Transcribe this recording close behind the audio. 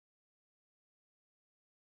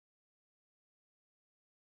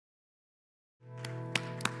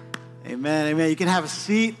Amen, amen. You can have a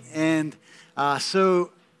seat, and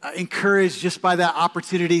so encouraged just by that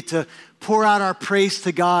opportunity to pour out our praise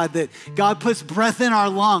to God, that God puts breath in our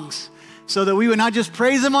lungs so that we would not just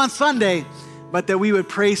praise Him on Sunday, but that we would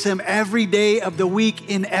praise Him every day of the week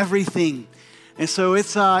in everything. And so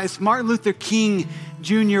it's Martin Luther King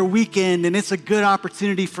Jr. weekend, and it's a good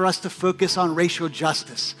opportunity for us to focus on racial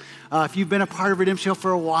justice. If you've been a part of Redemption Hill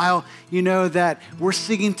for a while, you know that we're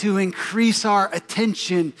seeking to increase our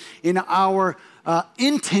attention in our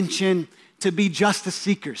intention to be justice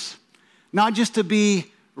seekers, not just to be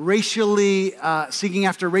racially seeking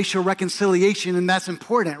after racial reconciliation, and that's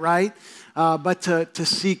important, right? But to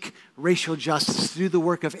seek racial justice, to do the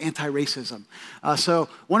work of anti-racism. So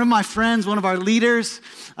one of my friends, one of our leaders,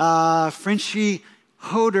 Frenchie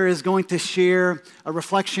Hoder, is going to share a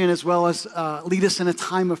reflection as well as lead us in a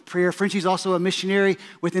time of prayer. Frenchie's also a missionary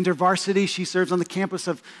with InterVarsity. She serves on the campus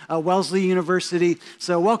of Wellesley University.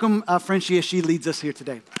 So welcome, Frenchie, as she leads us here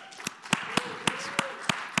today.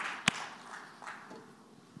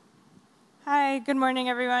 Hi, good morning,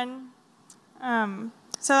 everyone.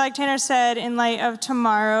 So like Tanner said, in light of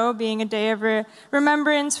tomorrow being a day of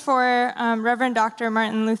remembrance for Reverend Dr.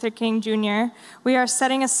 Martin Luther King Jr., we are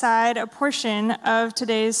setting aside a portion of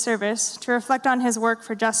today's service to reflect on his work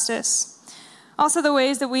for justice. Also the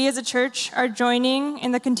ways that we as a church are joining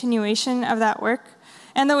in the continuation of that work,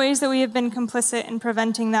 and the ways that we have been complicit in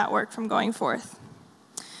preventing that work from going forth.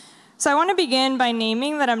 So I want to begin by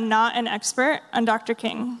naming that I'm not an expert on Dr.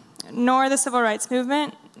 King, nor the civil rights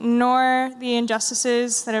movement, nor the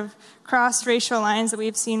injustices that have crossed racial lines that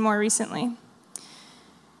we've seen more recently.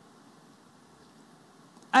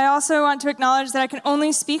 I also want to acknowledge that I can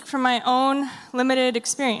only speak from my own limited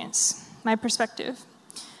experience, my perspective.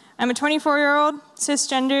 I'm a 24-year-old,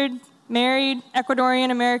 cisgendered, married, Ecuadorian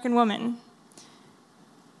American woman.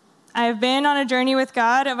 I have been on a journey with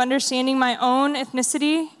God of understanding my own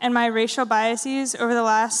ethnicity and my racial biases over the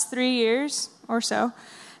last 3 years or so,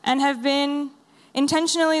 and have been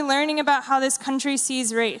intentionally learning about how this country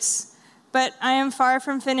sees race, but I am far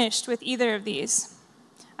from finished with either of these.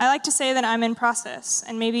 I like to say that I'm in process,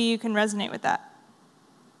 and maybe you can resonate with that.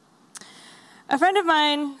 A friend of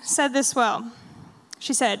mine said this well.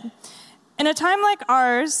 She said, "In a time like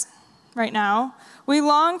ours, right now, we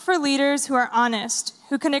long for leaders who are honest,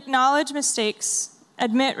 who can acknowledge mistakes,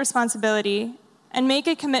 admit responsibility, and make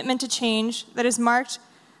a commitment to change that is marked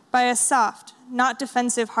by a soft, not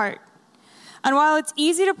defensive heart. And while it's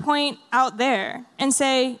easy to point out there and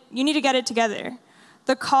say, you need to get it together,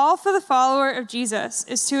 the call for the follower of Jesus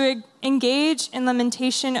is to engage in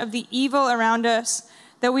lamentation of the evil around us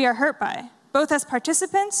that we are hurt by, both as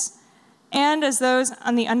participants and as those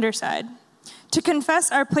on the underside. To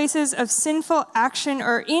confess our places of sinful action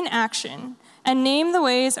or inaction and name the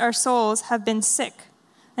ways our souls have been sick,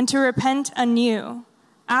 and to repent anew,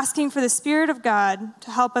 asking for the Spirit of God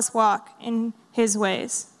to help us walk in His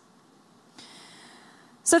ways."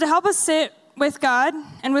 So to help us sit with God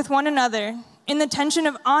and with one another in the tension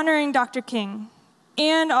of honoring Dr. King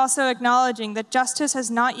and also acknowledging that justice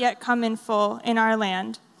has not yet come in full in our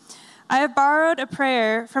land, I have borrowed a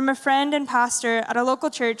prayer from a friend and pastor at a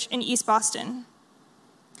local church in East Boston.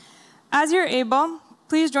 As you're able,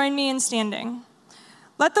 please join me in standing.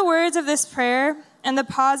 Let the words of this prayer and the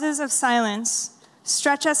pauses of silence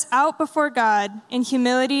stretch us out before God in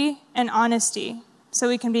humility and honesty so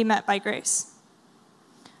we can be met by grace.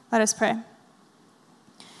 Let us pray.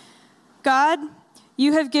 God,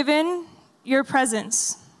 you have given your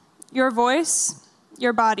presence, your voice,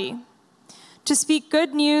 your body, to speak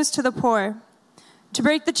good news to the poor, to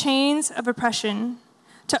break the chains of oppression,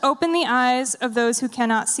 to open the eyes of those who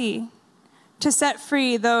cannot see, to set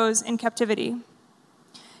free those in captivity.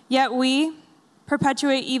 Yet we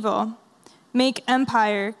perpetuate evil, make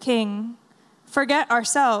empire king, forget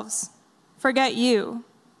ourselves, forget you,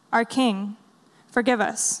 our King. Forgive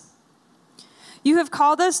us. You have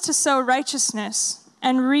called us to sow righteousness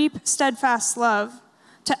and reap steadfast love,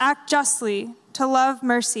 to act justly, to love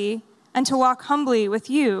mercy, and to walk humbly with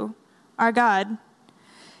you, our God.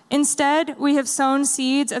 Instead, we have sown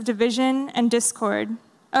seeds of division and discord,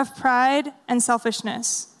 of pride and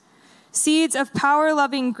selfishness, seeds of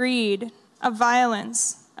power-loving greed, of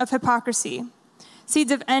violence, of hypocrisy,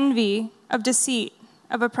 seeds of envy, of deceit,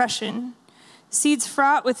 of oppression, seeds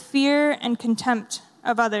fraught with fear and contempt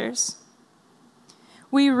of others.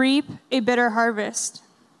 We reap a bitter harvest,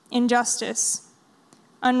 injustice,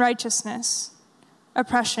 unrighteousness,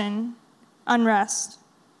 oppression, unrest.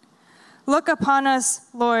 Look upon us,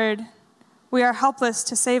 Lord. We are helpless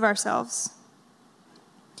to save ourselves.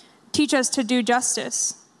 Teach us to do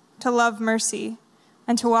justice, to love mercy,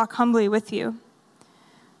 and to walk humbly with you.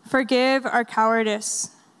 Forgive our cowardice,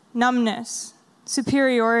 numbness,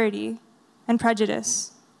 superiority, and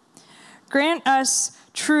prejudice. Grant us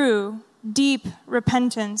true, deep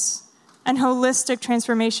repentance and holistic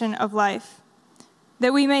transformation of life,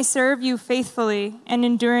 that we may serve you faithfully and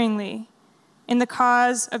enduringly in the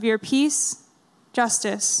cause of your peace,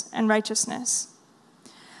 justice, and righteousness.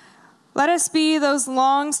 Let us be those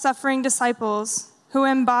long-suffering disciples who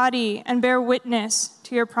embody and bear witness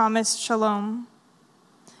to your promised shalom.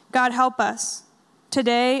 God, help us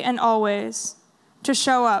today and always to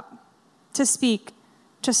show up, to speak,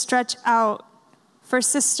 to stretch out for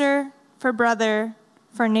sister, for brother,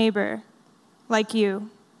 for neighbor, like you.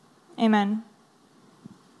 Amen.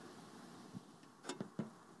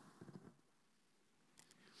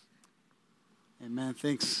 Amen.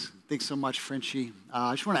 Thanks so much, Frenchie.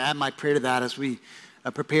 I just want to add my prayer to that as we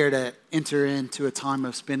prepare to enter into a time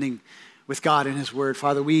of spending with God and His Word.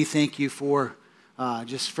 Father, we thank you for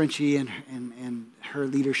just Frenchie and her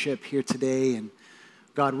leadership here today. And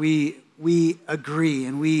God, we agree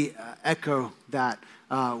and we echo that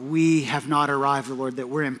we have not arrived, Lord, that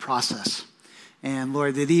we're in process. And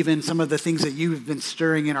Lord, that even some of the things that you've been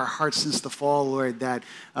stirring in our hearts since the fall, Lord, that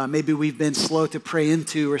maybe we've been slow to pray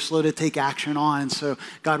into or slow to take action on. And so,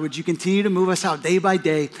 God, would you continue to move us out day by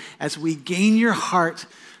day as we gain your heart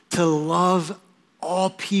to love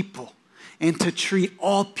all people and to treat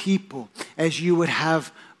all people as you would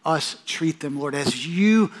have us treat them, Lord, as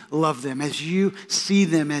you love them, as you see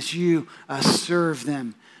them, as you serve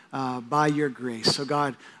them by your grace. So,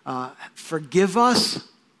 God, forgive us,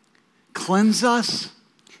 cleanse us,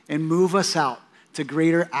 and move us out to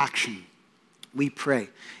greater action. We pray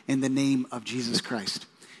in the name of Jesus Christ.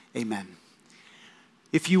 Amen.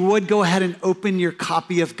 If you would, go ahead and open your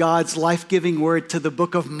copy of God's life-giving word to the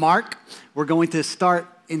book of Mark. We're going to start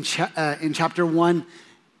in chapter 1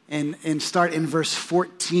 and start in verse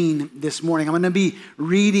 14 this morning. I'm going to be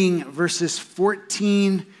reading verses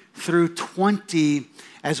 14 through 20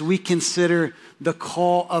 as we consider the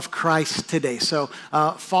call of Christ today. So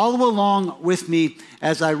follow along with me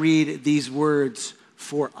as I read these words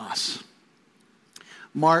for us.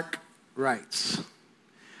 Mark writes,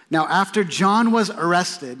 "Now after John was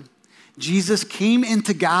arrested, Jesus came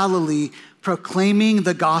into Galilee proclaiming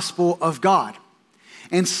the gospel of God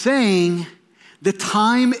and saying, 'The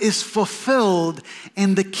time is fulfilled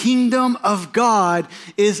and the kingdom of God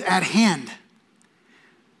is at hand.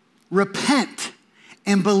 Repent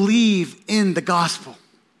and believe in the gospel.'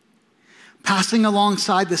 Passing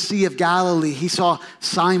alongside the Sea of Galilee, he saw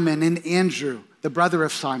Simon and Andrew, the brother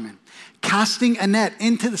of Simon, casting a net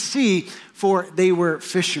into the sea, for they were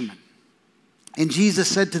fishermen. And Jesus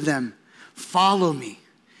said to them, 'Follow me,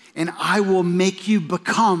 and I will make you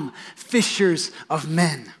become fishers of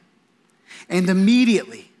men.' And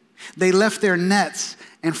immediately they left their nets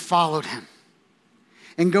and followed him.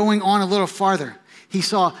 And going on a little farther, he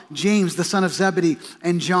saw James, the son of Zebedee,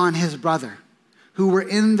 and John, his brother, who were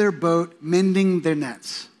in their boat mending their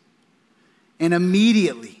nets. And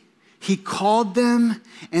immediately he called them,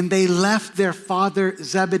 and they left their father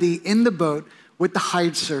Zebedee in the boat with the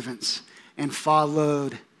hired servants and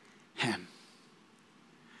followed him."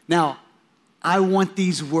 Now, I want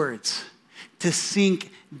these words to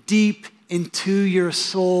sink deep into your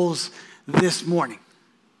souls this morning.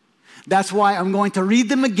 That's why I'm going to read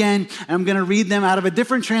them again, and I'm going to read them out of a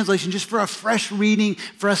different translation just for a fresh reading,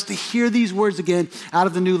 for us to hear these words again out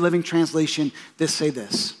of the New Living Translation that say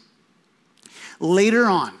this. "Later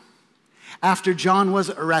on, after John was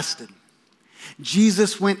arrested,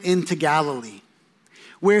 Jesus went into Galilee,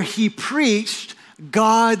 where he preached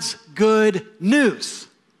God's good news.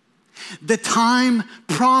 The time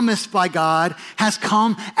promised by God has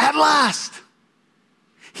come at last.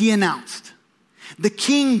 He announced, 'The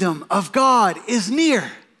kingdom of God is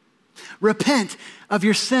near. Repent of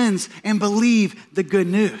your sins and believe the good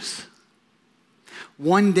news.'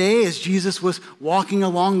 One day, as Jesus was walking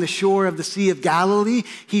along the shore of the Sea of Galilee,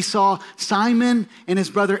 he saw Simon and his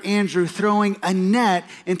brother Andrew throwing a net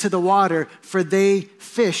into the water, for they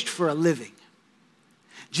fished for a living.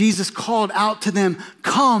 Jesus called out to them,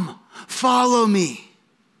 'Come, follow me,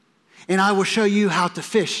 and I will show you how to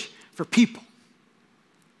fish for people.'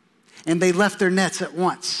 And they left their nets at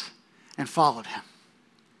once and followed him.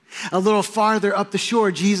 A little farther up the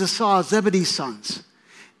shore, Jesus saw Zebedee's sons,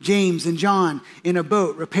 James and John, in a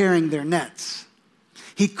boat repairing their nets.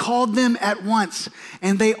 He called them at once,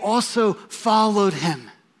 and they also followed him,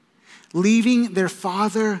 leaving their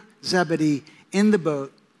father Zebedee in the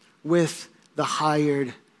boat with the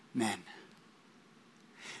hired men."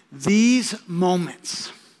 These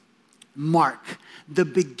moments mark the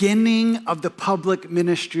beginning of the public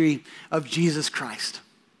ministry of Jesus Christ.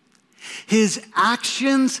 His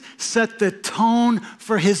actions set the tone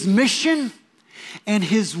for his mission, and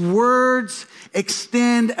his words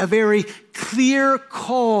extend a very clear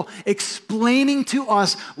call explaining to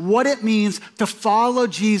us what it means to follow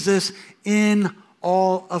Jesus in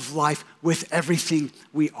all of life with everything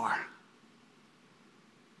we are.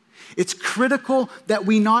 It's critical that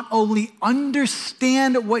we not only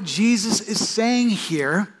understand what Jesus is saying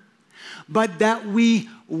here, but that we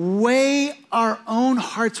weigh our own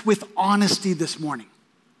hearts with honesty this morning.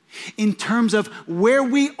 In terms of where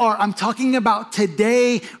we are, I'm talking about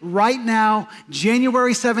today, right now,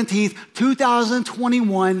 January 17th,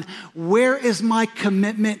 2021. Where is my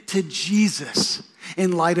commitment to Jesus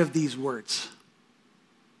in light of these words?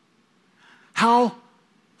 How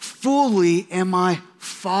fully am I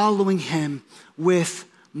following him with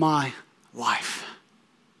my life?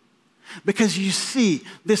 Because you see,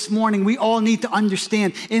 this morning, we all need to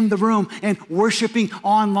understand in the room and worshiping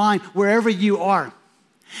online, wherever you are,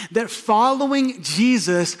 that following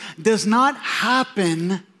Jesus does not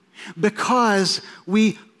happen because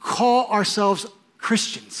we call ourselves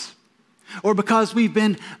Christians, or because we've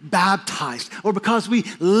been baptized, or because we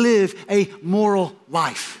live a moral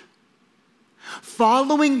life.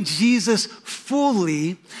 Following Jesus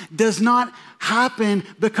fully does not happen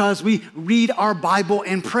because we read our Bible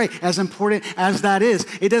and pray, as important as that is.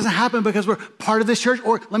 It doesn't happen because we're part of this church,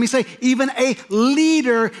 or let me say, even a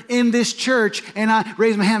leader in this church, and I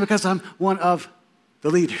raise my hand because I'm one of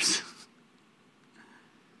the leaders.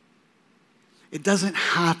 It doesn't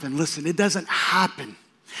happen, listen, it doesn't happen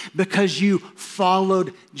because you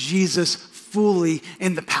followed Jesus fully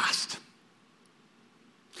in the past,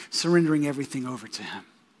 surrendering everything over to him.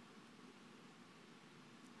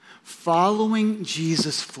 Following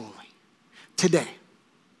Jesus fully today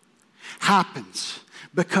happens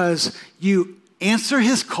because you answer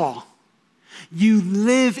his call. You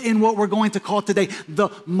live in what we're going to call today the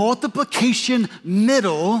multiplication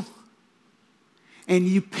middle, and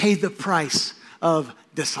you pay the price of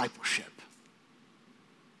discipleship.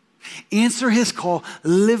 Answer his call,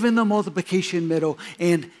 live in the multiplication middle,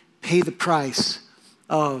 and pay the price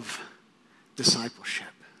of discipleship.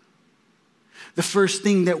 The first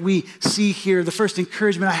thing that we see here, the first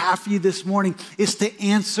encouragement I have for you this morning is to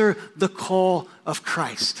answer the call of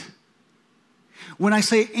Christ. When I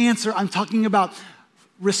say answer, I'm talking about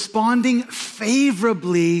responding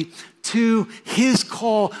favorably to his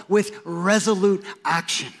call with resolute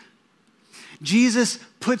action. Jesus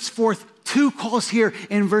puts forth two calls here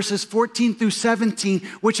in verses 14 through 17,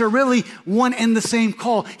 which are really one and the same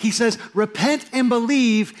call. He says, repent and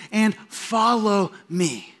believe and follow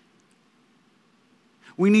me.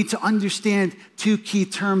 We need to understand two key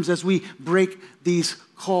terms as we break these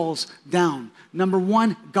calls down. Number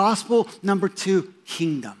one, gospel. Number two,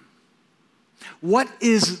 kingdom. What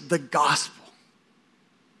is the gospel?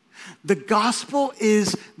 The gospel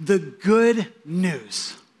is the good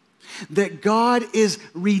news that God is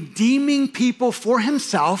redeeming people for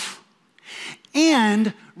himself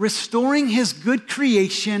and restoring his good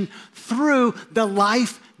creation through the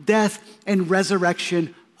life, death, and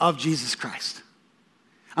resurrection of Jesus Christ.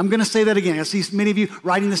 I'm going to say that again. I see many of you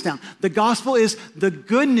writing this down. The gospel is the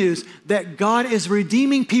good news that God is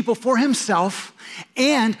redeeming people for himself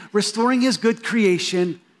and restoring his good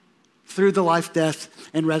creation through the life, death,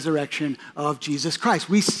 and resurrection of Jesus Christ.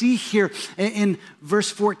 We see here in verse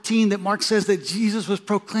 14 that Mark says that Jesus was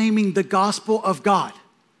proclaiming the gospel of God.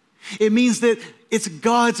 It means that it's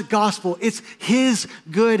God's gospel. It's his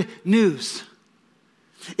good news.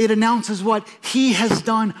 It announces what he has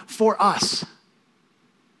done for us.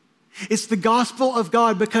 It's the gospel of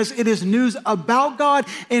God because it is news about God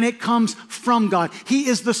and it comes from God. He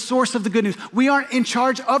is the source of the good news. We aren't in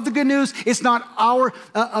charge of the good news. It's not our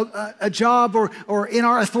a job or in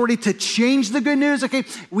our authority to change the good news, okay?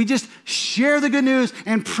 We just share the good news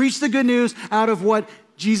and preach the good news out of what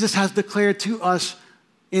Jesus has declared to us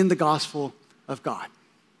in the gospel of God.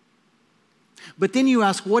 But then you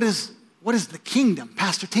ask, what is the kingdom?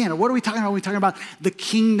 Pastor Tanner, what are we talking about? Are we talking about the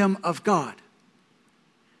kingdom of God?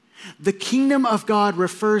 The kingdom of God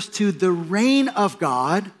refers to the reign of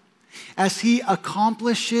God as he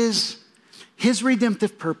accomplishes his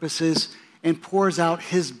redemptive purposes and pours out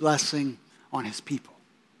his blessing on his people.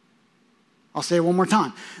 I'll say it one more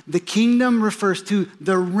time. The kingdom refers to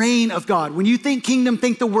the reign of God. When you think kingdom,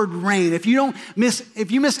 think the word reign. If you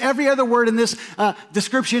miss every other word in this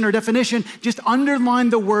description or definition, just underline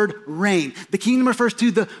the word reign. The kingdom refers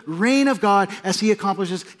to the reign of God as he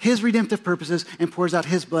accomplishes his redemptive purposes and pours out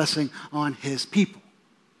his blessing on his people.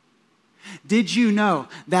 Did you know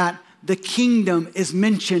that the kingdom is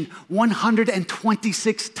mentioned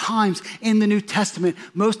 126 times in the New Testament.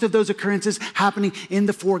 Most of those occurrences happening in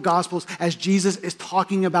the 4 Gospels as Jesus is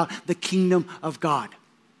talking about the kingdom of God.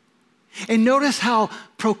 And notice how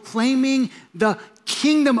proclaiming the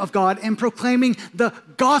kingdom of God and proclaiming the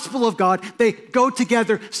gospel of God, they go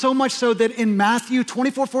together, so much so that in Matthew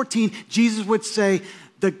 24:14, Jesus would say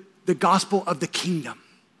the gospel of the kingdom.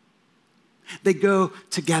 They go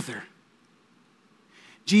together.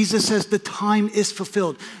 Jesus says the time is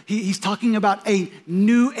fulfilled. He's talking about a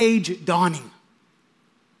new age dawning.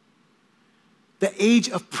 The age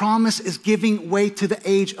of promise is giving way to the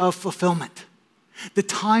age of fulfillment. The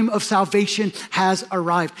time of salvation has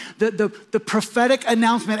arrived. The prophetic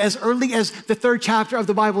announcement as early as the 3rd chapter of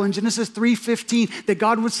the Bible in Genesis 3:15 that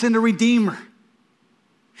God would send a redeemer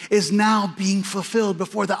is now being fulfilled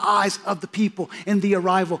before the eyes of the people in the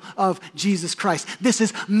arrival of Jesus Christ. This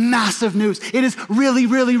is massive news. It is really,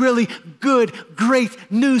 really, really good, great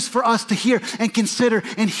news for us to hear and consider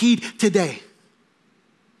and heed today.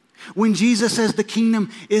 When Jesus says the kingdom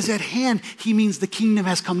is at hand, he means the kingdom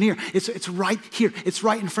has come near. It's right here. It's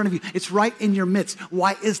right in front of you. It's right in your midst.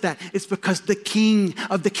 Why is that? It's because the king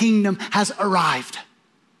of the kingdom has arrived.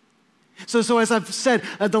 So as I've said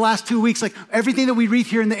the last 2 weeks, like everything that we read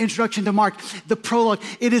here in the introduction to Mark, the prologue,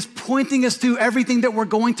 it is pointing us to everything that we're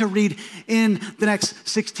going to read in the next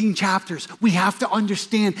 16 chapters. We have to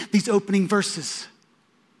understand these opening verses.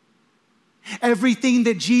 Everything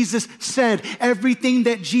that Jesus said, everything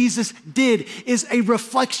that Jesus did is a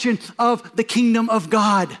reflection of the kingdom of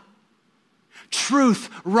God. Truth,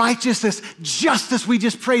 righteousness, justice we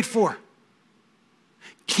just prayed for.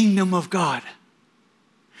 Kingdom of God.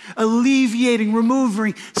 Alleviating,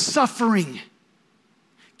 removing suffering.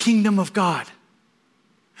 Kingdom of God.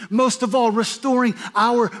 Most of all, restoring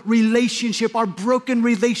our relationship, our broken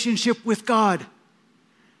relationship with God.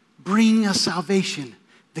 Bringing us salvation,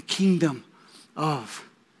 the kingdom of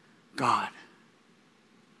God.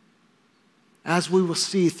 As we will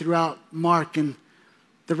see throughout Mark and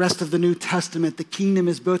the rest of the New Testament, the kingdom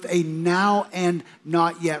is both a now and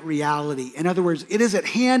not yet reality. In other words, it is at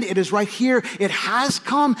hand, it is right here, it has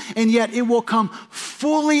come, and yet it will come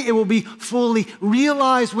fully, it will be fully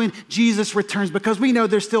realized when Jesus returns, because we know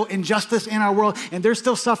there's still injustice in our world, and there's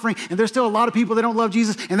still suffering, and there's still a lot of people that don't love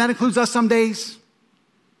Jesus, and that includes us some days.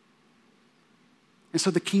 And so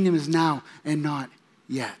the kingdom is now and not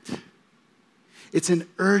yet. It's an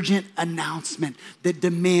urgent announcement that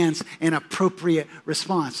demands an appropriate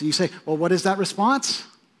response. And you say, well, what is that response?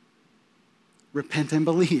 Repent and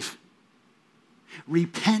believe.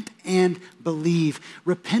 Repent and believe.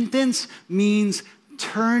 Repentance means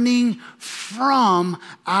turning from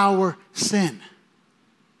our sin.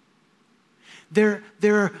 There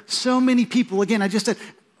are so many people, again, I just said,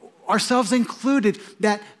 ourselves included,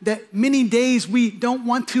 that many days we don't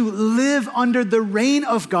want to live under the reign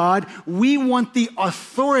of God. We want the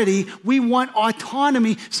authority. We want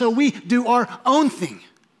autonomy, so we do our own thing.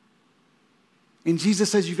 And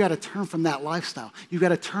Jesus says you've got to turn from that lifestyle. You've got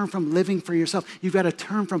to turn from living for yourself. You've got to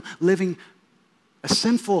turn from living a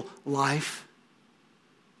sinful life,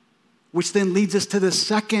 which then leads us to the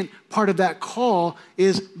second part of that call,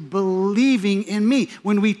 is believing in me.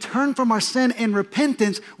 When we turn from our sin and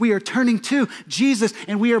repentance, we are turning to Jesus,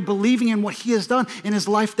 and we are believing in what he has done in his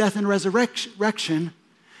life, death, and resurrection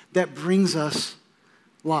that brings us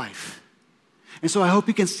life. And so I hope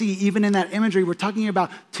you can see, even in that imagery, we're talking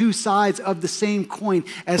about two sides of the same coin.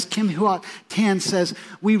 As Kim Huat Tan says,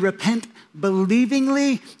 we repent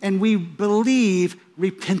believingly and we believe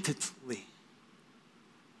repentantly.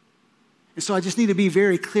 And so I just need to be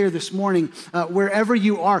very clear this morning, wherever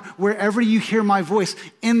you are, wherever you hear my voice,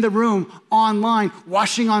 in the room, online,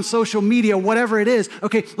 watching on social media, whatever it is,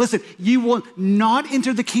 okay, listen, you will not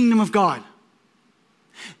enter the kingdom of God.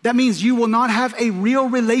 That means you will not have a real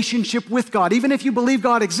relationship with God. Even if you believe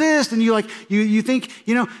God exists and you think,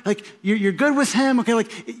 you're good with him, okay,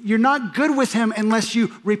 you're not good with him unless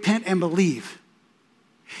you repent and believe.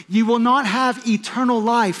 You will not have eternal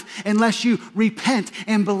life unless you repent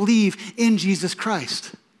and believe in Jesus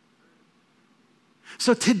Christ.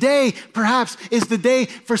 So today, perhaps, is the day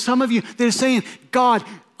for some of you that is saying, God,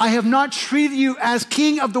 I have not treated you as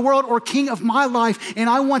king of the world or king of my life, and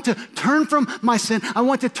I want to turn from my sin. I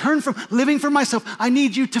want to turn from living for myself. I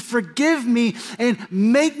need you to forgive me and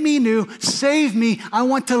make me new, save me. I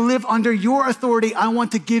want to live under your authority. I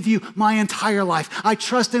want to give you my entire life. I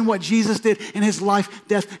trust in what Jesus did in his life,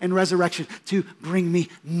 death, and resurrection to bring me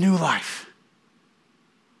new life.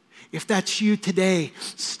 If that's you today,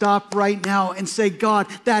 stop right now and say, God,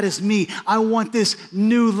 that is me. I want this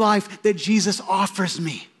new life that Jesus offers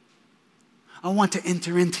me. I want to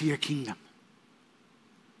enter into your kingdom.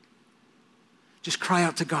 Just cry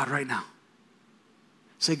out to God right now.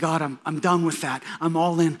 Say, God, I'm done with that. I'm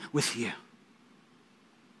all in with you.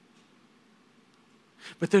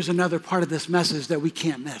 But there's another part of this message that we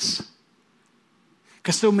can't miss.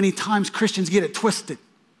 Because so many times Christians get it twisted.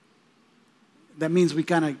 That means we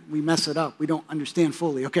mess it up. We don't understand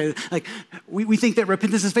fully, okay? Like, we think that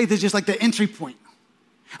repentance is faith is just like the entry point.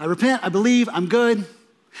 I repent, I believe, I'm good.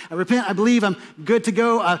 I repent, I believe, I'm good to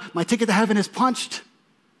go. My ticket to heaven is punched.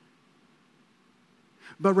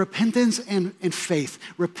 But repentance and faith,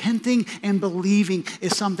 repenting and believing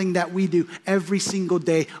is something that we do every single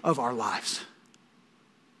day of our lives.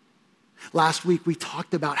 Last week, we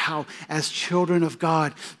talked about how as children of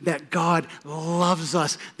God, that God loves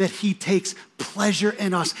us, that he takes pleasure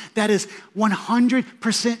in us. That is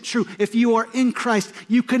 100% true. If you are in Christ,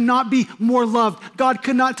 you cannot be more loved. God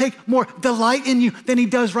could not take more delight in you than he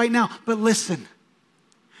does right now. But listen,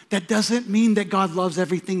 that doesn't mean that God loves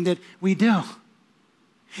everything that we do.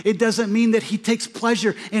 It doesn't mean that he takes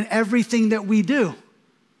pleasure in everything that we do.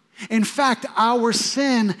 In fact, our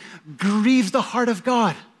sin grieves the heart of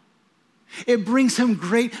God. It brings him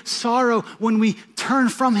great sorrow when we turn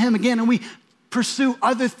from him again and we pursue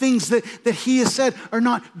other things that he has said are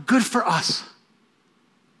not good for us.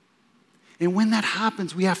 And when that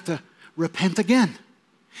happens, we have to repent again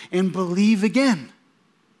and believe again,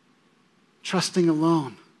 trusting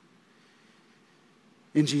alone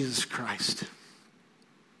in Jesus Christ.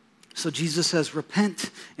 So Jesus says,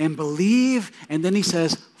 repent and believe, and then he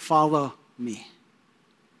says, follow me.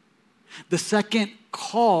 The second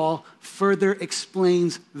call further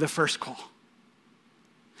explains the first call.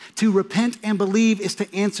 To repent and believe is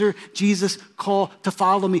to answer Jesus' call to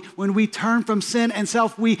follow me. When we turn from sin and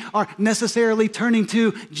self, we are necessarily turning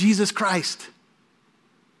to Jesus Christ.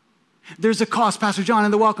 There's a cost. Pastor John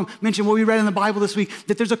in the welcome mentioned what we read in the Bible this week,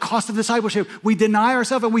 that there's a cost of discipleship. We deny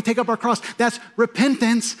ourselves and we take up our cross. That's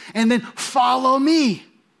repentance, and then follow me,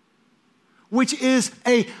 which is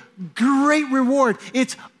a great reward.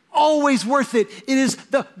 It's always worth it. It is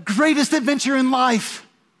the greatest adventure in life.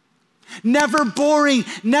 Never boring,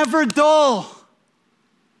 never dull.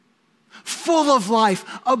 Full of life,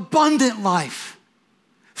 abundant life.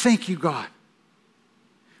 Thank you, God.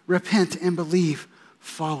 Repent and believe,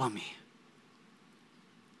 follow me.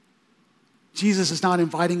 Jesus is not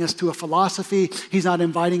inviting us to a philosophy. He's not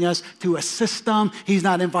inviting us to a system. He's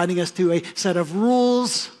not inviting us to a set of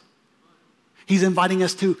rules. He's inviting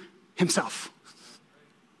us to himself.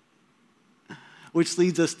 Which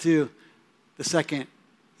leads us to the second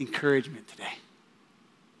encouragement today.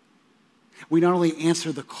 We not only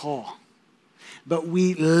answer the call, but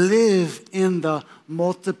we live in the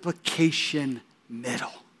multiplication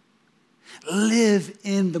middle. Live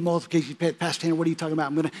in the multiplication. Pastor Tanner, what are you talking about?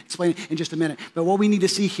 I'm going to explain it in just a minute. But what we need to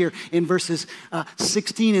see here in verses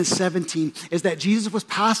 16 and 17 is that Jesus was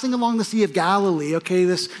passing along the Sea of Galilee, okay,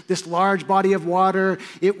 this large body of water.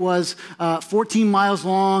 It was 14 miles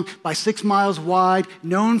long by 6 miles wide,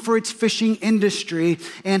 known for its fishing industry.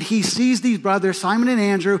 And he sees these brothers, Simon and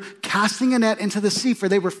Andrew, casting a net into the sea, for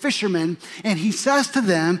they were fishermen. And he says to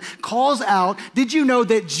them, calls out, did you know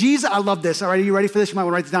that Jesus, I love this, all right, are you ready for this? You might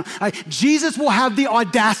want to write this down. All right, Jesus will have the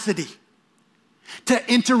audacity to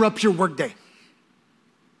interrupt your workday.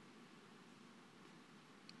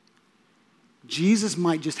 Jesus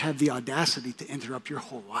might just have the audacity to interrupt your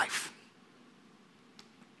whole life.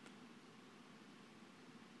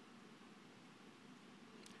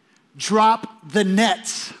 Drop the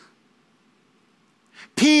nets.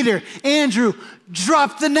 Peter, Andrew,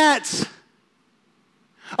 drop the nets.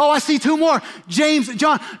 Oh, I see 2 more. James,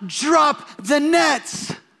 John, drop the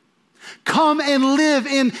nets. Come and live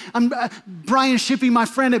in, Brian Shippey, my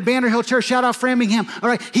friend at Banner Hill Church, shout out Framingham. All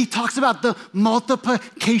right, he talks about the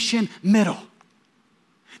multiplication middle.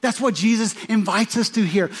 That's what Jesus invites us to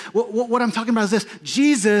here. What I'm talking about is this.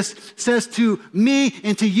 Jesus says to me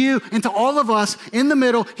and to you and to all of us in the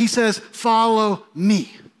middle, he says, follow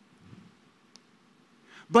me.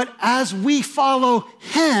 But as we follow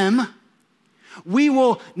him, we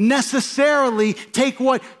will necessarily take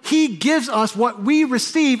what he gives us, what we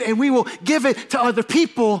receive, and we will give it to other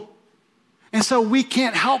people. And so we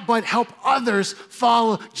can't help but help others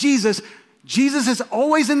follow Jesus. Jesus is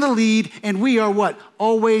always in the lead, and we are what?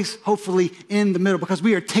 Always, hopefully, in the middle, because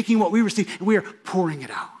we are taking what we receive and we are pouring it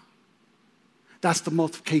out. That's the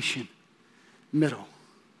multiplication middle.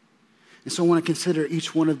 And so I want to consider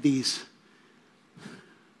each one of these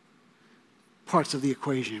parts of the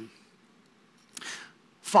equation.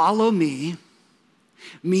 Follow me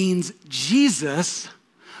means Jesus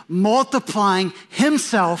multiplying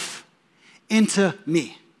himself into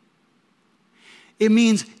me. It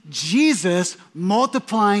means Jesus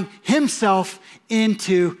multiplying himself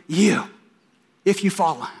into you if you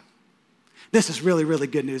follow him. This is really, really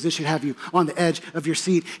good news. This should have you on the edge of your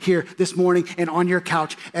seat here this morning and on your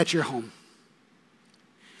couch at your home.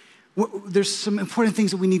 There's some important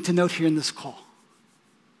things that we need to note here in this call.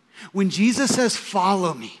 When Jesus says,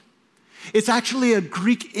 follow me, it's actually a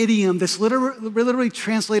Greek idiom that's literally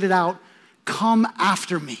translated out, come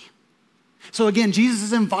after me. So again, Jesus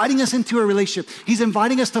is inviting us into a relationship. He's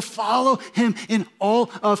inviting us to follow him in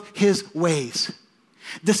all of his ways.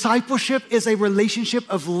 Discipleship is a relationship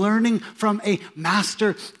of learning from a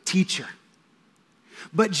master teacher.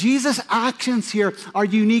 But Jesus' actions here are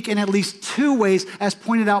unique in at least two ways, as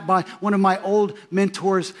pointed out by one of my old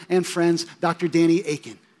mentors and friends, Dr. Danny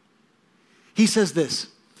Akin. He says this,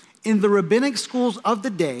 in the rabbinic schools of the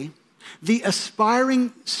day, the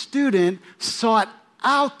aspiring student sought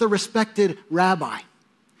out the respected rabbi.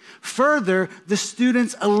 Further, the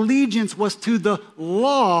student's allegiance was to the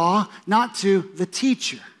law, not to the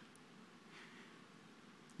teacher.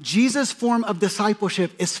 Jesus' form of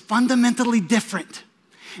discipleship is fundamentally different.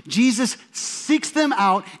 Jesus seeks them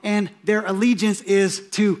out, and their allegiance is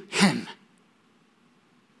to him.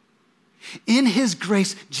 In his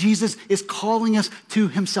grace, Jesus is calling us to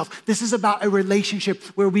himself. This is about a relationship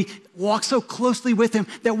where we walk so closely with him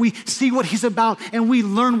that we see what he's about and we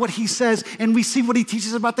learn what he says and we see what he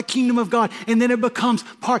teaches about the kingdom of God, and then it becomes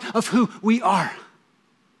part of who we are.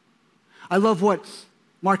 I love what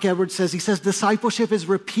Mark Edwards says. He says, discipleship is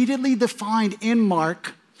repeatedly defined in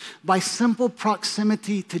Mark by simple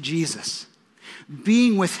proximity to Jesus,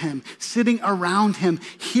 being with him, sitting around him,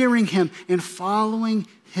 hearing him, and following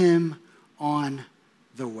him on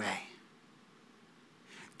the way.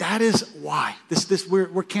 That is why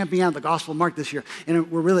we're camping out the Gospel of Mark this year,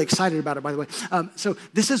 and we're really excited about it, by the way. So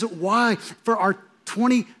this is why for our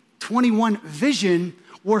 2021 vision,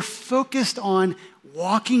 we're focused on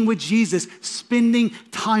walking with Jesus, spending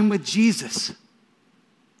time with Jesus.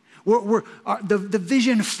 The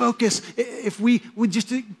vision focus, if we would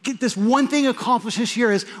just get this one thing accomplished this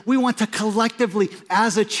year, is we want to collectively,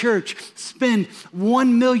 as a church, spend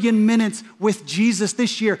 1 million minutes with Jesus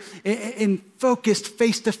this year in focused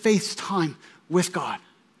face-to-face time with God.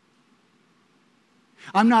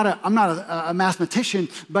 I'm not a mathematician,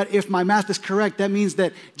 but if my math is correct, that means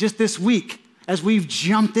that just this week, as we've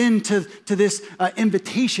jumped into this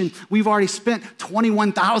invitation, we've already spent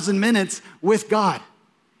 21,000 minutes with God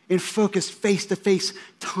in focused face-to-face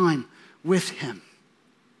time with him.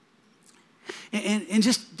 And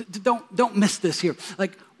just don't miss this here.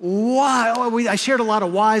 Like, why? I shared a lot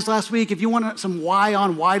of whys last week. If you want some why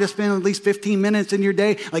on why to spend at least 15 minutes in your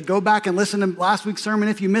day, like go back and listen to last week's sermon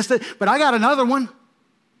if you missed it. But I got another one.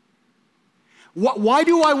 Why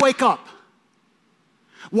do I wake up?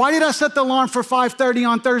 Why did I set the alarm for 5:30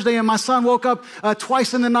 on Thursday and my son woke up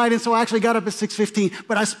twice in the night, and so I actually got up at 6:15,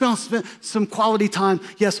 but I spent some quality time,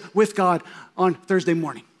 yes, with God on Thursday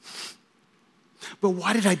morning. But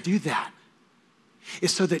why did I do that?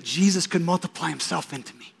 It's so that Jesus could multiply himself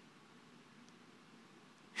into me.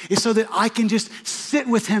 It's so that I can just sit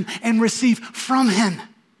with him and receive from him.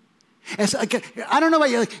 I don't know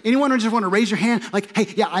about you, like, anyone just want to raise your hand, like, hey,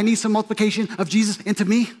 yeah, I need some multiplication of Jesus into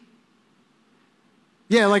me.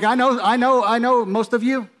 Yeah, like I know most of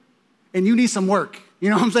you, and you need some work. You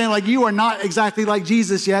know what I'm saying? Like, you are not exactly like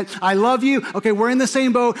Jesus yet. I love you. Okay, we're in the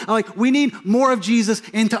same boat. Like, we need more of Jesus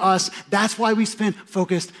into us. That's why we spend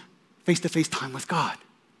focused face-to-face time with God.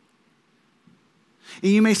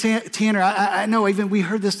 And you may say, Tanner, I know, even we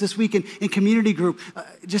heard this week in community group,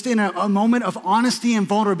 just in a moment of honesty and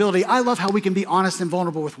vulnerability. I love how we can be honest and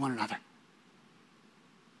vulnerable with one another.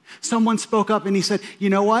 Someone spoke up and he said, you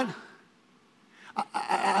know what?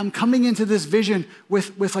 I'm coming into this vision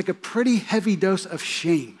with like a pretty heavy dose of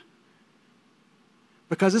shame.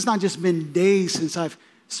 Because it's not just been days since I've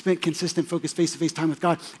spent consistent, focused, face-to-face time with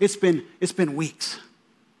God. It's been weeks.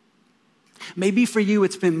 Maybe for you,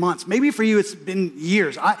 it's been months. Maybe for you, it's been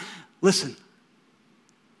years. Listen,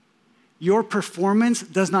 your performance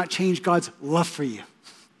does not change God's love for you.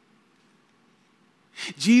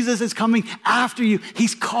 Jesus is coming after you.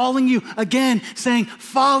 He's calling you again, saying,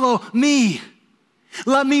 follow me.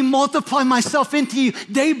 Let me multiply myself into you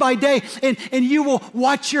day by day, and you will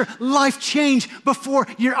watch your life change before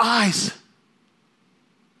your eyes.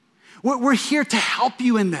 We're here to help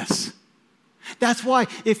you in this. That's why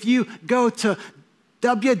if you go to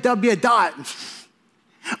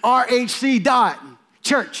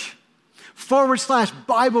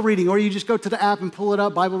www.rhc.church/Bible reading, or you just go to the app and pull it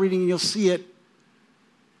up, Bible reading, and you'll see it.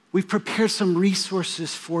 We've prepared some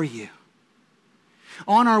resources for you.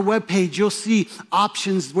 On our webpage, you'll see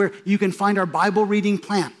options where you can find our Bible reading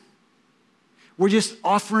plan. We're just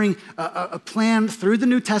offering a plan through the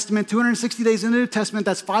New Testament, 260 days in the New Testament.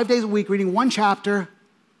 That's 5 days a week, reading one chapter,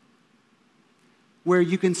 where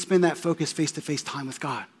you can spend that focused face-to-face time with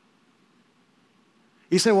God.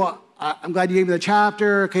 You say, well, I'm glad you gave me the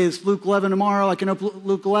chapter. Okay, it's Luke 11 tomorrow. I can open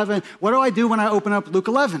Luke 11. What do I do when I open up Luke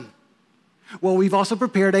 11? Well, we've also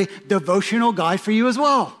prepared a devotional guide for you as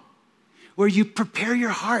well, where you prepare your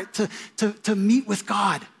heart to meet with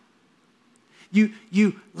God.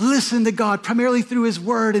 You listen to God primarily through his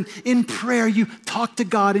word, and in prayer you talk to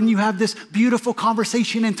God, and you have this beautiful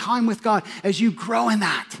conversation and time with God as you grow in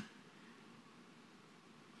that.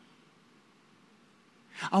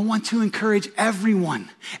 I want to encourage everyone.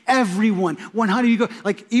 How do you go?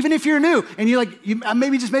 Like, even if you're new and you're like,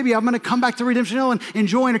 maybe I'm going to come back to Redemption Hill and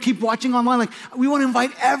join or keep watching online. Like, we want to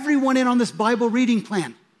invite everyone in on this Bible reading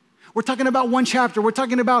plan. We're talking about one chapter. We're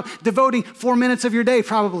talking about devoting 4 minutes of your day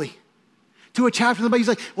probably to a chapter. Somebody's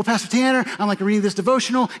like, well, Pastor Tanner, I'm like reading this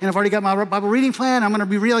devotional and I've already got my Bible reading plan. I'm going to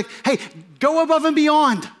be really like, hey, go above and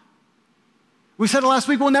beyond. We said it last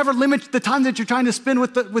week, we'll never limit the time that you're trying to spend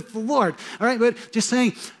with the Lord, all right? But just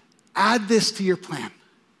saying, add this to your plan,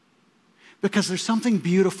 because there's something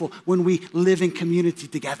beautiful when we live in community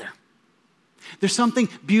together. There's something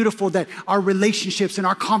beautiful that our relationships and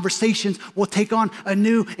our conversations will take on a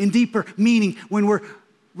new and deeper meaning when we're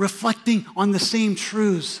reflecting on the same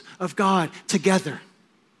truths of God together.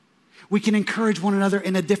 We can encourage one another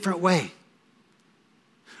in a different way.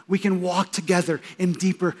 We can walk together in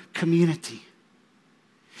deeper community.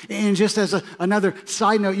 And just as another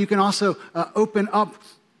side note, you can also open up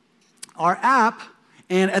our app,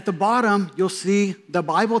 and at the bottom, you'll see the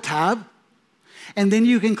Bible tab, and then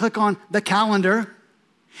you can click on the calendar,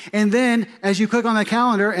 and then as you click on the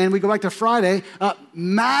calendar, and we go back to Friday,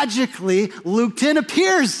 magically, Luke 10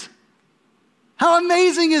 appears. How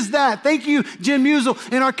amazing is that? Thank you, Jim Musel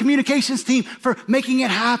and our communications team for making it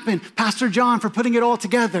happen. Pastor John for putting it all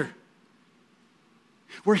together.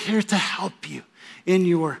 We're here to help you in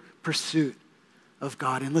your pursuit of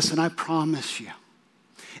God. And listen, I promise you,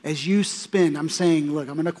 as you spend, I'm saying, look,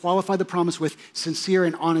 I'm going to qualify the promise with sincere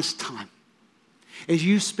and honest time. As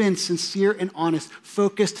you spend sincere and honest,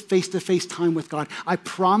 focused face-to-face time with God, I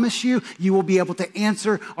promise you, you will be able to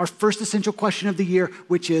answer our first essential question of the year,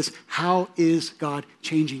 which is, how is God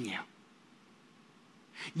changing you?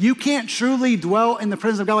 You can't truly dwell in the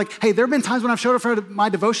presence of God. Like, hey, there have been times when I've showed up for my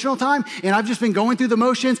devotional time and I've just been going through the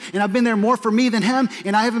motions and I've been there more for me than him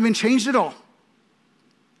and I haven't been changed at all.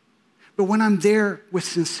 But when I'm there with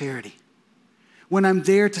sincerity, when I'm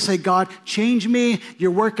there to say, God, change me,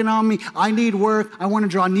 you're working on me, I need work, I want to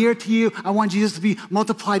draw near to you, I want Jesus to be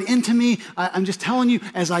multiplied into me. I'm just telling you,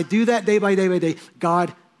 as I do that day by day by day,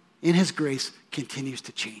 God, in his grace, continues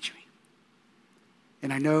to change me.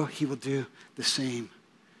 And I know he will do the same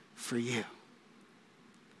for you.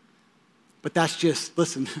 But that's just,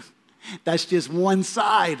 listen, that's just one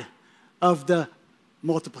side of the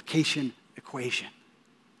multiplication equation.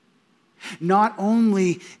 Not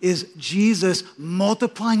only is Jesus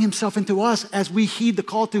multiplying himself into us as we heed the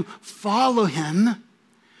call to follow him,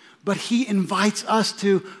 but he invites us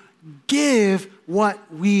to give what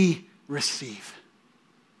we receive.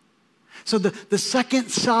 So the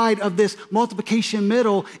second side of this multiplication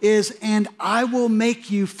middle is, and I will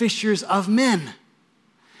make you fishers of men.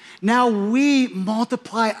 Now we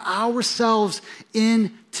multiply ourselves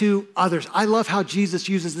into others. I love how Jesus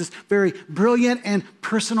uses this very brilliant and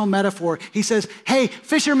personal metaphor. He says, hey,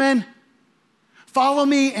 fishermen, follow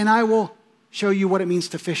me and I will show you what it means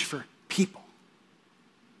to fish for people.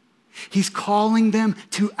 He's calling them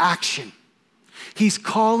to action. He's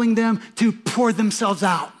calling them to pour themselves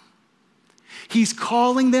out. He's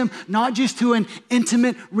calling them not just to an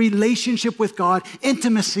intimate relationship with God,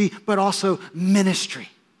 intimacy, but also ministry,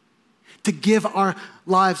 to give our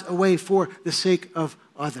lives away for the sake of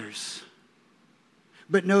others.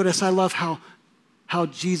 But notice, I love how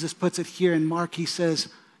Jesus puts it here in Mark. He says,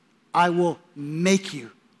 I will make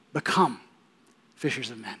you become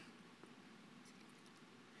fishers of men.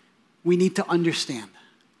 We need to understand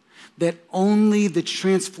that only the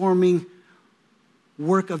transforming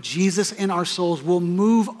work of Jesus in our souls will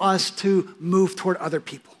move us to move toward other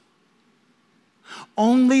people.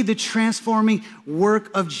 Only the transforming work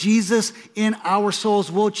of Jesus in our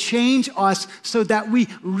souls will change us so that we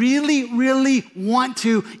really, really want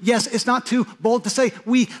to, yes, it's not too bold to say,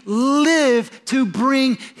 we live to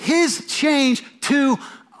bring his change to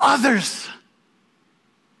others.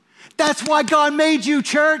 That's why God made you,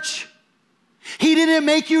 church. He didn't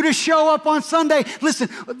make you to show up on Sunday. Listen,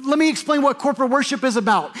 let me explain what corporate worship is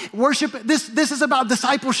about. Worship, this is about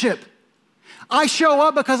discipleship. I show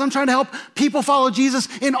up because I'm trying to help people follow Jesus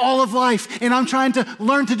in all of life, and I'm trying to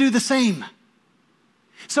learn to do the same.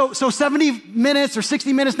 So 70 minutes or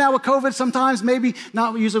 60 minutes now with COVID sometimes, maybe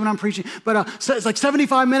not usually when I'm preaching, but so it's like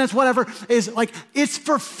 75 minutes, whatever, is like, it's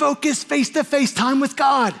for focused face-to-face time with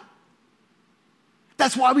God.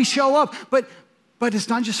 That's why we show up, but it's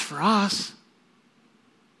not just for us.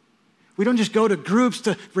 We don't just go to groups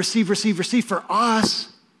to receive for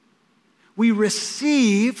us. We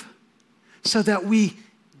receive so that we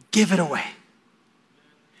give it away.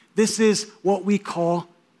 This is what we call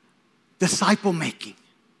disciple making.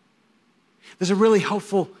 There's a really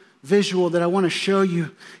helpful visual that I want to show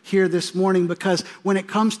you here this morning, because when it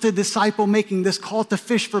comes to disciple making, this call to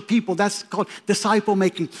fish for people, that's called disciple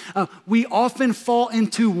making. We often fall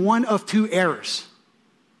into one of two errors.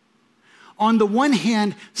 On the one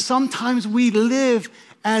hand, sometimes we live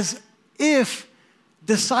as if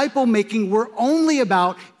disciple making were only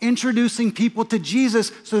about introducing people to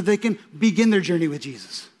Jesus so that they can begin their journey with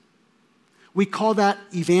Jesus. We call that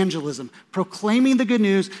evangelism, proclaiming the good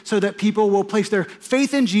news so that people will place their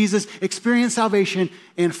faith in Jesus, experience salvation,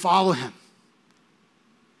 and follow him.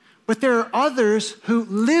 But there are others who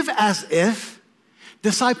live as if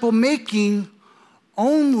disciple making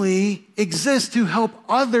only exists to help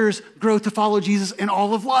others grow to follow Jesus in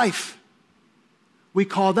all of life. We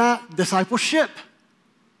call that discipleship.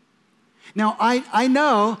 Now, I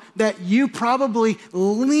know that you probably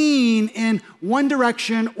lean in one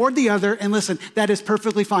direction or the other, and listen, that is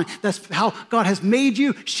perfectly fine. That's how God has made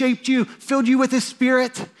you, shaped you, filled you with his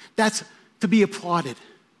Spirit. That's to be applauded.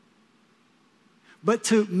 But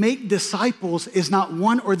to make disciples is not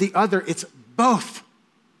one or the other, it's both.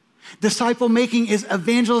 Disciple making is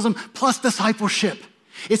evangelism plus discipleship.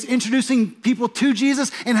 It's introducing people to Jesus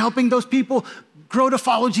and helping those people grow to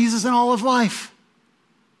follow Jesus in all of life.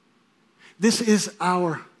 This is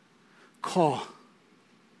our call.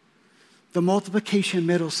 The multiplication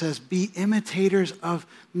middle says, be imitators of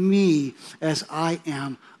me as I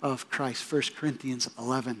am of Christ. 1 Corinthians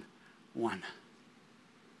 11:1.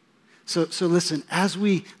 So listen, as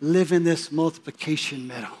we live in this multiplication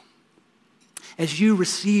middle, as you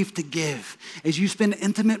receive to give, as you spend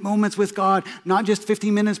intimate moments with God, not just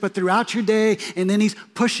 15 minutes, but throughout your day, and then he's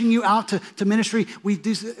pushing you out to ministry, we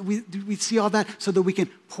see all that so that we can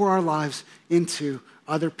pour our lives into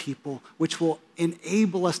other people, which will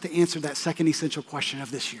enable us to answer that second essential question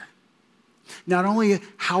of this year. Not only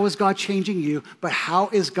how is God changing you, but how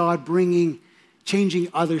is God changing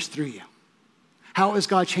others through you? How is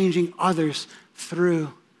God changing others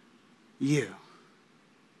through you?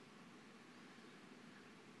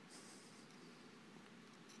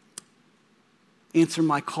 Answer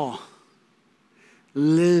my call.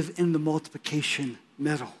 Live in the multiplication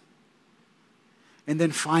middle. And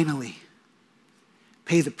then finally,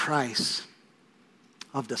 pay the price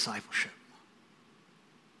of discipleship.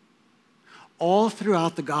 All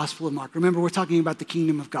throughout the Gospel of Mark, remember, we're talking about the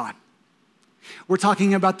kingdom of God. We're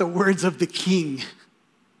talking about the words of the King.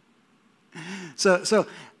 So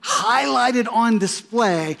highlighted on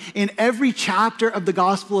display in every chapter of the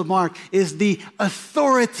Gospel of Mark is the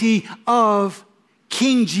authority of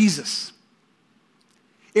King Jesus.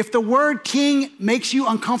 If the word king makes you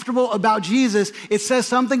uncomfortable about Jesus, it says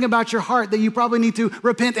something about your heart that you probably need to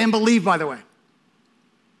repent and believe, by the way.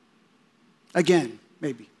 Again,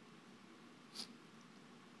 maybe.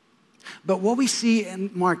 But what we see in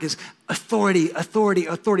Mark is authority, authority,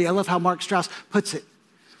 authority. I love how Mark Strauss puts it.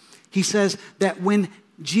 He says that when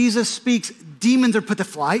Jesus speaks, demons are put to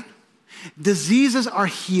flight, diseases are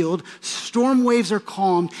healed, storm waves are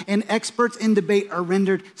calmed, and experts in debate are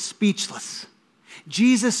rendered speechless.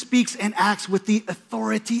 Jesus speaks and acts with the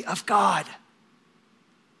authority of God.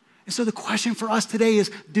 And so the question for us today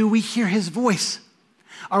is, do we hear his voice?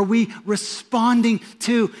 Are we responding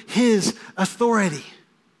to his authority?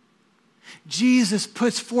 Jesus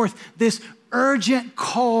puts forth this urgent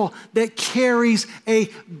call that carries a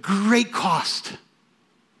great cost.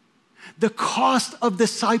 The cost of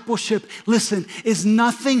discipleship, listen, is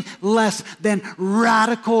nothing less than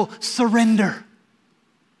radical surrender.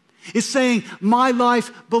 It's saying, my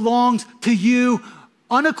life belongs to you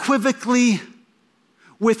unequivocally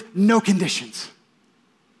with no conditions.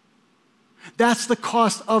 That's the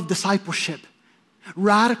cost of discipleship.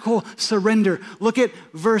 Radical surrender. Look at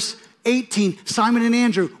verse 18. Simon and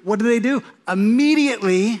Andrew, what do?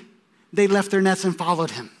 Immediately, they left their nets and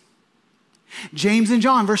followed him. James and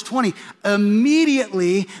John, verse 20,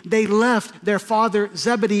 immediately they left their father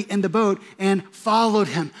Zebedee in the boat and followed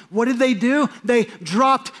him. What did they do? They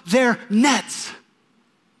dropped their nets.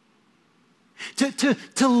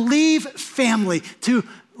 To leave family, to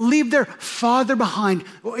leave their father behind.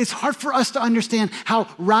 It's hard for us to understand how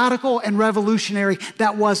radical and revolutionary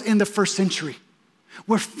that was in the first century,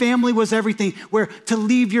 where family was everything, where to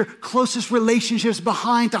leave your closest relationships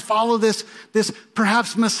behind to follow this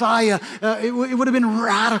perhaps Messiah, it would have been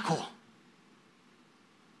radical.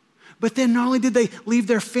 But then not only did they leave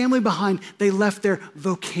their family behind, they left their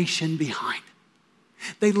vocation behind.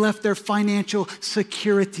 They left their financial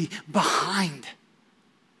security behind,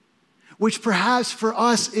 which perhaps for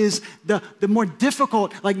us is the more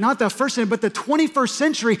difficult, like not the first century, but the 21st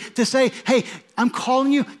century to say, hey, I'm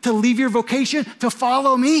calling you to leave your vocation, to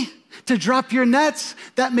follow me, to drop your nets.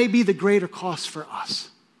 That may be the greater cost for us.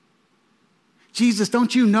 Jesus,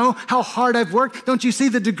 don't you know how hard I've worked? Don't you see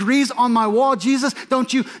the degrees on my wall? Jesus,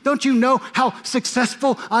 don't you know how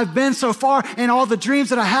successful I've been so far and all the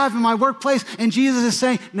dreams that I have in my workplace? And Jesus is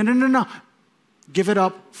saying, no. Give it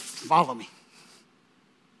up, follow me.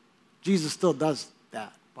 Jesus still does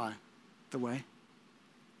that, by the way.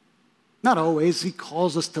 Not always. He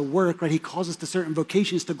calls us to work, right? He calls us to certain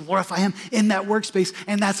vocations to glorify him in that workspace.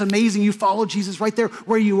 And that's amazing. You follow Jesus right there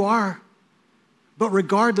where you are. But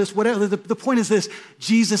regardless, whatever, the point is this: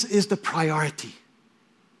 Jesus is the priority.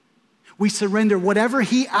 We surrender. Whatever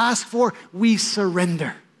he asks for, we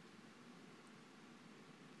surrender.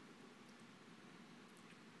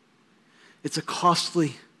 It's a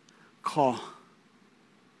costly call.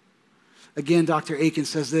 Again, Dr. Akin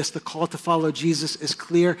says this: the call to follow Jesus is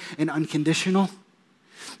clear and unconditional.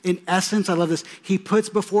 In essence, I love this, he puts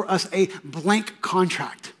before us a blank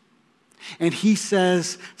contract. And he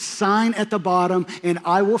says, sign at the bottom and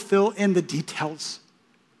I will fill in the details.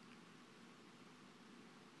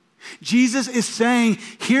 Jesus is saying,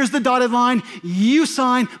 here's the dotted line, you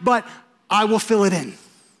sign, but I will fill it in.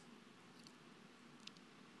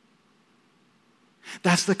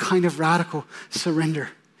 That's the kind of radical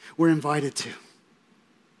surrender we're invited to.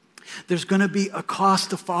 There's going to be a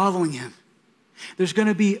cost to following him. There's going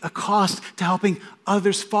to be a cost to helping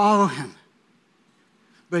others follow him.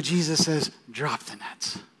 But Jesus says, drop the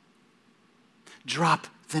nets. Drop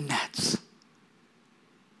the nets.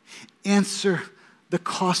 Answer the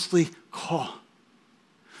costly call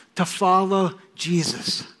to follow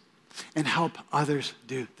Jesus and help others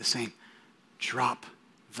do the same. Drop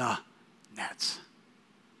the nets.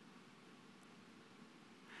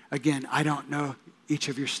 Again, I don't know each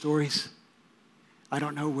of your stories. I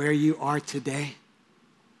don't know where you are today.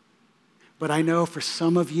 But I know for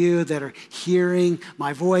some of you that are hearing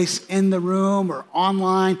my voice in the room or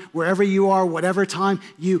online, wherever you are, whatever time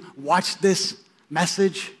you watch this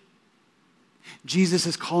message, Jesus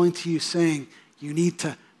is calling to you saying, you need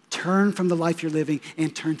to turn from the life you're living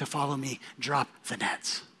and turn to follow me. Drop the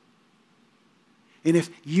nets. And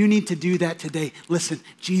if you need to do that today, listen,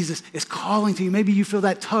 Jesus is calling to you. Maybe you feel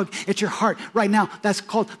that tug at your heart right now. That's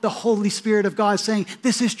called the Holy Spirit of God saying,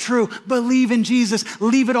 this is true. Believe in Jesus.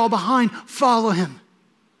 Leave it all behind. Follow him.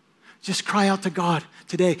 Just cry out to God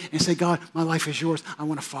today and say, God, my life is yours. I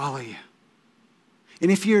want to follow you.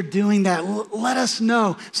 And if you're doing that, let us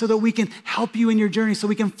know so that we can help you in your journey, so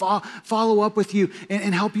we can follow up with you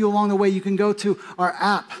and help you along the way. You can go to our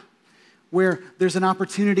app, where there's an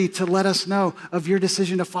opportunity to let us know of your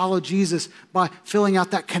decision to follow Jesus by filling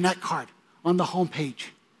out that connect card on the homepage.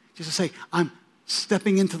 Just to say, I'm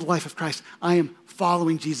stepping into the life of Christ. I am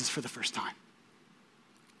following Jesus for the first time.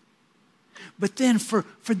 But then for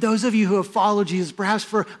those of you who have followed Jesus, perhaps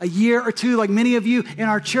for a year or two, like many of you in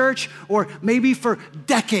our church, or maybe for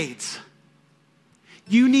decades,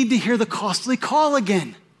 you need to hear the costly call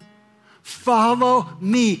again. Follow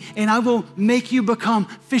me, and I will make you become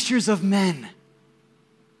fishers of men.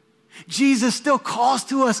 Jesus still calls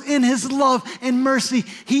to us in his love and mercy.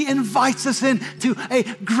 He invites us into a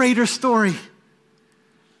greater story.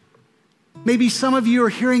 Maybe some of you are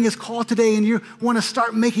hearing his call today and you want to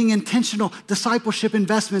start making intentional discipleship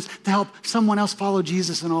investments to help someone else follow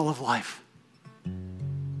Jesus in all of life.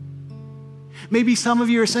 Maybe some of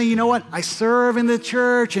you are saying, you know what, I serve in the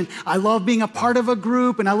church and I love being a part of a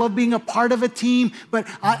group and I love being a part of a team, but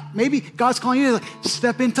maybe God's calling you to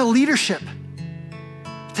step into leadership,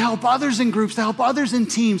 to help others in groups, to help others in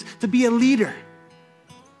teams, to be a leader.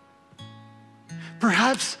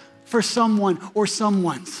 Perhaps for someone or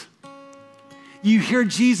someone's, you hear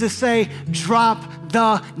Jesus say, drop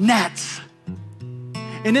the nets.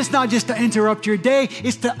 And it's not just to interrupt your day,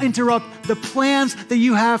 it's to interrupt the plans that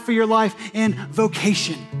you have for your life and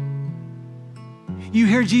vocation. You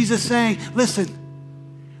hear Jesus saying, listen,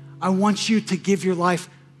 I want you to give your life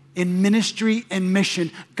in ministry and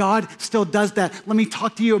mission. God still does that. Let me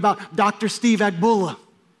talk to you about Dr. Steve Agbula.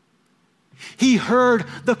 He heard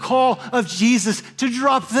the call of Jesus to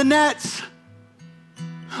drop the nets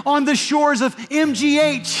on the shores of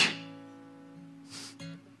MGH.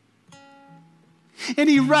 And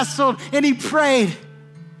he wrestled and he prayed,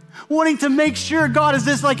 wanting to make sure, God, is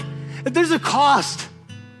this like, there's a cost.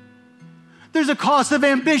 There's a cost of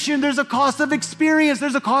ambition. There's a cost of experience.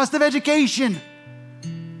 There's a cost of education.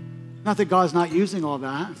 Not that God's not using all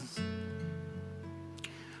that.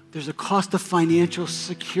 There's a cost of financial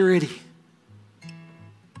security.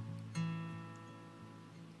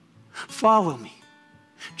 Follow me.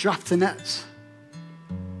 Drop the nets.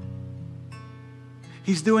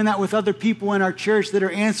 He's doing that with other people in our church that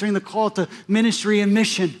are answering the call to ministry and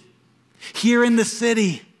mission. Here in the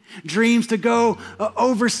city, dreams to go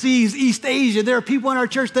overseas, East Asia. There are people in our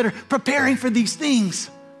church that are preparing for these things.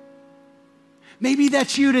 Maybe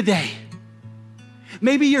that's you today.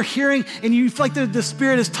 Maybe you're hearing and you feel like the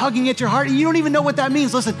Spirit is tugging at your heart and you don't even know what that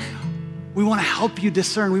means. Listen, we want to help you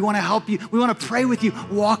discern. We want to help you. We want to pray with you,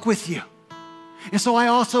 walk with you. And so I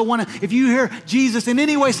also want to, if you hear Jesus in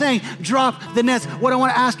any way saying, drop the nets, what I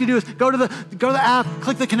want to ask you to do is go to the app,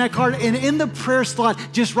 click the Connect card, and in the prayer slot,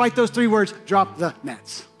 just write those 3 words, drop the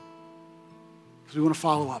nets. Because we want to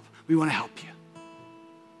follow up. We want to help you.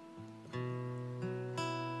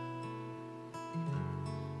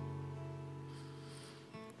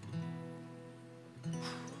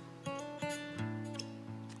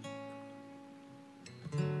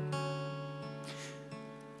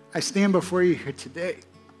 I stand before you here today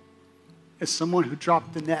as someone who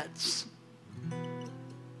dropped the nets.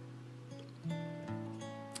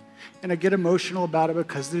 And I get emotional about it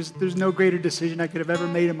because there's no greater decision I could have ever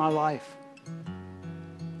made in my life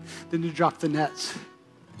than to drop the nets.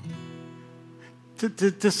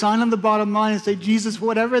 To sign on the bottom line and say, Jesus,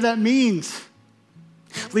 whatever that means,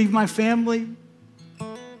 leave my family,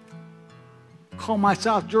 call my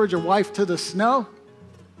South Georgia wife to the snow.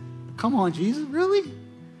 Come on, Jesus, really?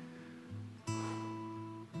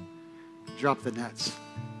 Drop the nets.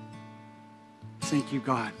 Thank you,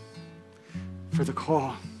 God, for the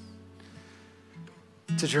call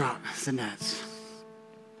to drop the nets.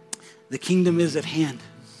 The kingdom is at hand.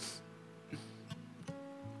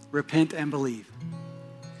 Repent and believe.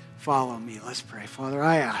 Follow me. Let's pray. Father,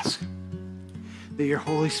 I ask that your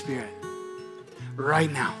Holy Spirit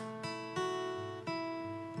right now,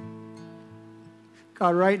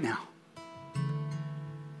 God, right now,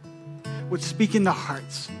 would speak in the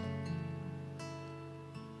hearts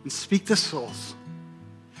and speak to souls,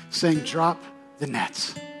 saying, drop the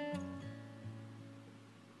nets.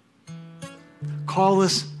 Call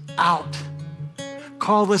us out.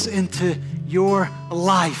 Call us into your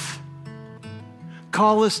life.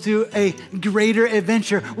 Call us to a greater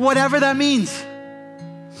adventure, whatever that means.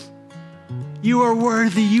 You are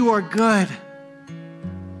worthy. You are good.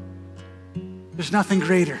 There's nothing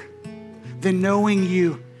greater than knowing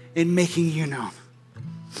you and making you known.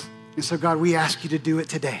 And so, God, we ask you to do it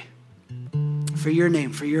today for your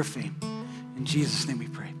name, for your fame. In Jesus' name we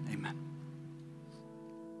pray. Amen.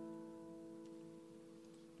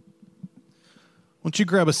 Won't you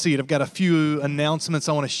grab a seat? I've got a few announcements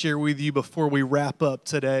I want to share with you before we wrap up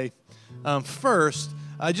today. First,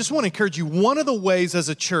 I just want to encourage you, one of the ways as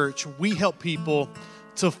a church we help people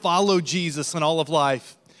to follow Jesus in all of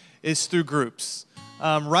life is through groups.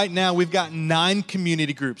 Right now, we've got 9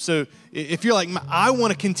 community groups. So if you're like, I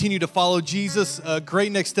want to continue to follow Jesus, a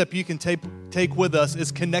great next step you can take with us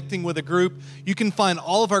is connecting with a group. You can find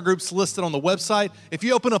all of our groups listed on the website. If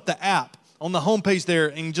you open up the app on the homepage there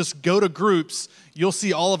and just go to groups, you'll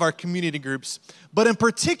see all of our community groups. But in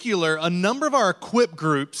particular, a number of our Equip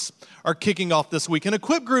groups are kicking off this week. And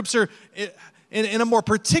Equip groups are, in a more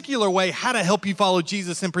particular way, how to help you follow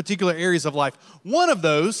Jesus in particular areas of life. One of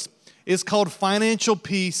those is called Financial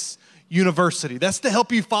Peace University. That's to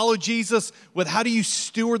help you follow Jesus with how do you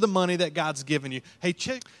steward the money that God's given you. Hey,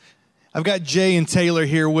 I've got Jay and Taylor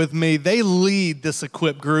here with me. They lead this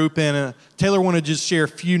Equip group, and Taylor wanted to just share a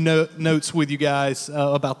few notes with you guys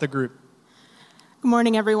about the group. Good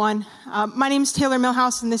morning, everyone. My name is Taylor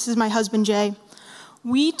Milhouse, and this is my husband, Jay.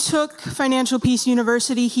 We took Financial Peace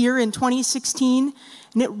University here in 2016,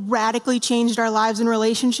 and it radically changed our lives and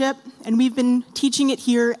relationship, and we've been teaching it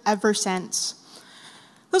here ever since.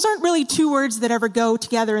 Those aren't really 2 words that ever go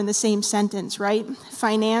together in the same sentence, right?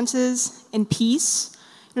 Finances and peace.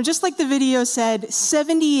 Just like the video said,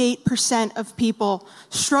 78% of people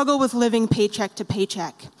struggle with living paycheck to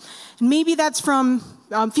paycheck. And maybe that's from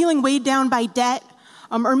feeling weighed down by debt,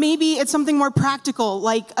 Or maybe it's something more practical,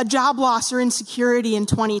 like a job loss or insecurity in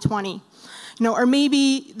 2020. Or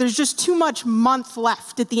maybe there's just too much month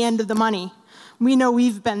left at the end of the money. We know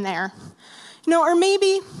we've been there. Or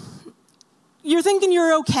maybe you're thinking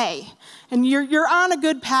you're okay, and you're on a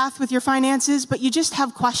good path with your finances, but you just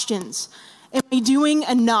have questions. Am I doing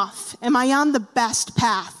enough? Am I on the best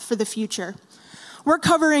path for the future? We're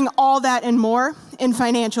covering all that and more in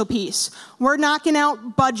Financial Peace. We're knocking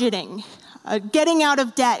out budgeting, getting out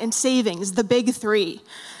of debt and savings, the big three.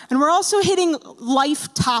 And we're also hitting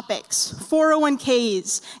life topics,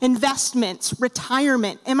 401ks, investments,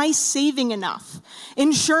 retirement. Am I saving enough?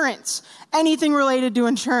 Insurance, anything related to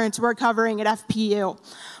insurance we're covering at FPU.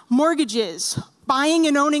 Mortgages, buying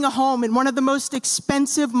and owning a home in one of the most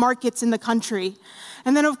expensive markets in the country.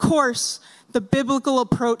 And then, of course, the biblical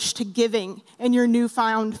approach to giving and your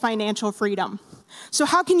newfound financial freedom. So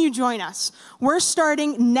how can you join us? We're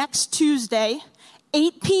starting next Tuesday,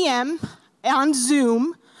 8 p.m. on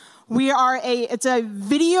Zoom. It's a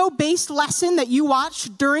video-based lesson that you watch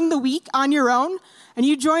during the week on your own, and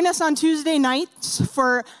you join us on Tuesday nights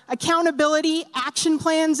for accountability, action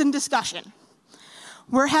plans, and discussion.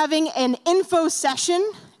 We're having an info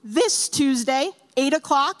session this Tuesday, 8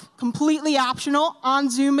 o'clock, completely optional, on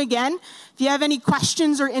Zoom again. If you have any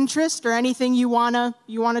questions or interest or anything you wanna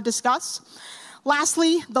discuss.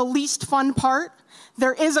 Lastly, the least fun part,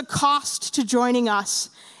 there is a cost to joining us.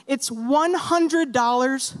 It's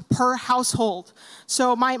 $100 per household.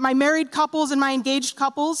 So my married couples and my engaged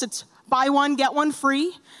couples, it's buy one, get one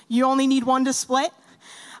free. You only need one to split.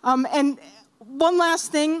 And one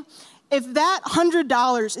last thing, if that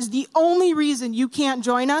 $100 is the only reason you can't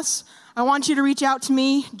join us, I want you to reach out to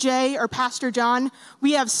me, Jay, or Pastor John.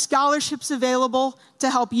 We have scholarships available to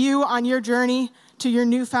help you on your journey to your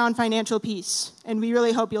newfound financial peace. And we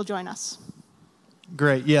really hope you'll join us.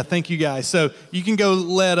 Great. Yeah, thank you guys. So you can go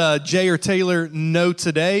let Jay or Taylor know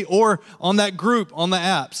today or on that group on the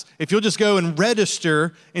apps. If you'll just go and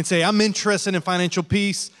register and say, I'm interested in financial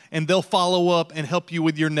peace, and they'll follow up and help you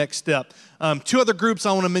with your next step. Two other groups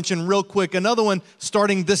I want to mention real quick. Another one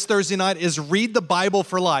starting this Thursday night is Read the Bible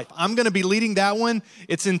for Life. I'm going to be leading that one.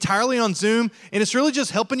 It's entirely on Zoom, and it's really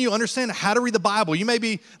just helping you understand how to read the Bible. You may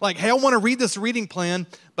be like, hey, I want to read this reading plan,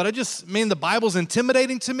 but the Bible's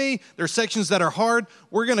intimidating to me. There are sections that are hard.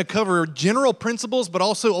 We're going to cover general principles, but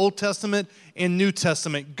also Old Testament and New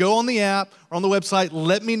Testament. Go on the app or on the website.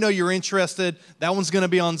 Let me know you're interested. That one's going to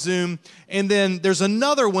be on Zoom. And then there's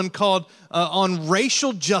another one called on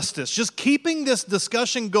racial justice. Just keeping this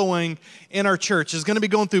discussion going in our church is going to be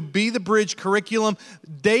going through Be the Bridge curriculum.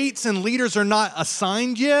 Dates and leaders are not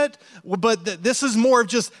assigned yet, but this is more of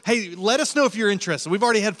just, hey, let us know if you're interested. We've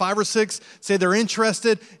already had 5 or 6 say they're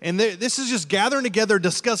interested, and this is just gathering together,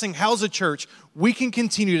 discussing how as a church we can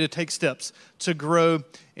continue to take steps to grow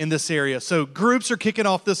in this area. So groups are kicking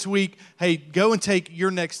off this week. Hey, go and take your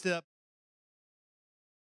next step.